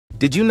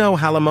Did you know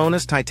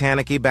Halomonas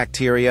Titanicae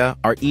bacteria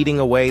are eating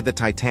away the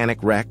Titanic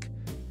wreck?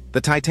 The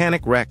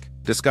Titanic wreck,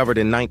 discovered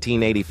in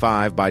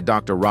 1985 by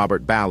Dr.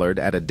 Robert Ballard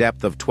at a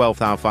depth of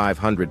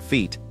 12,500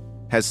 feet,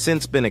 has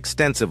since been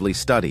extensively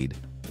studied,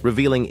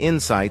 revealing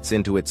insights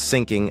into its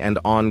sinking and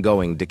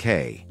ongoing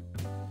decay.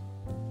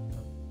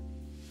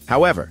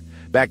 However,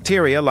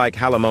 bacteria like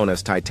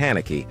Halomonas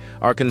Titanicae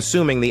are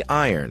consuming the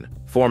iron,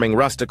 forming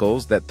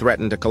rusticles that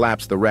threaten to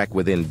collapse the wreck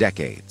within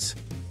decades.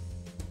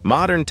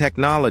 Modern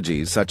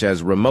technologies such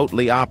as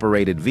remotely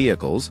operated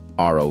vehicles,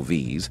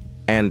 ROVs,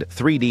 and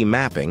 3D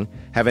mapping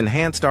have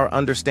enhanced our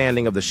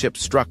understanding of the ship's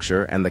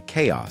structure and the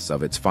chaos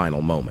of its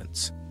final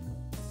moments.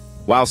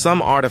 While some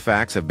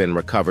artifacts have been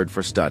recovered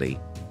for study,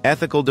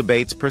 ethical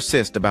debates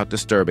persist about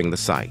disturbing the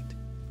site,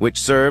 which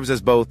serves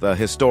as both a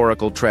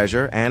historical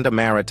treasure and a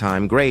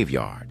maritime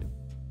graveyard.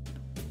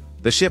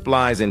 The ship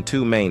lies in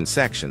two main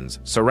sections,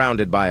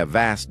 surrounded by a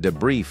vast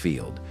debris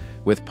field,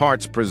 with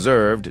parts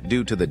preserved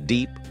due to the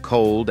deep,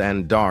 cold,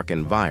 and dark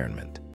environment.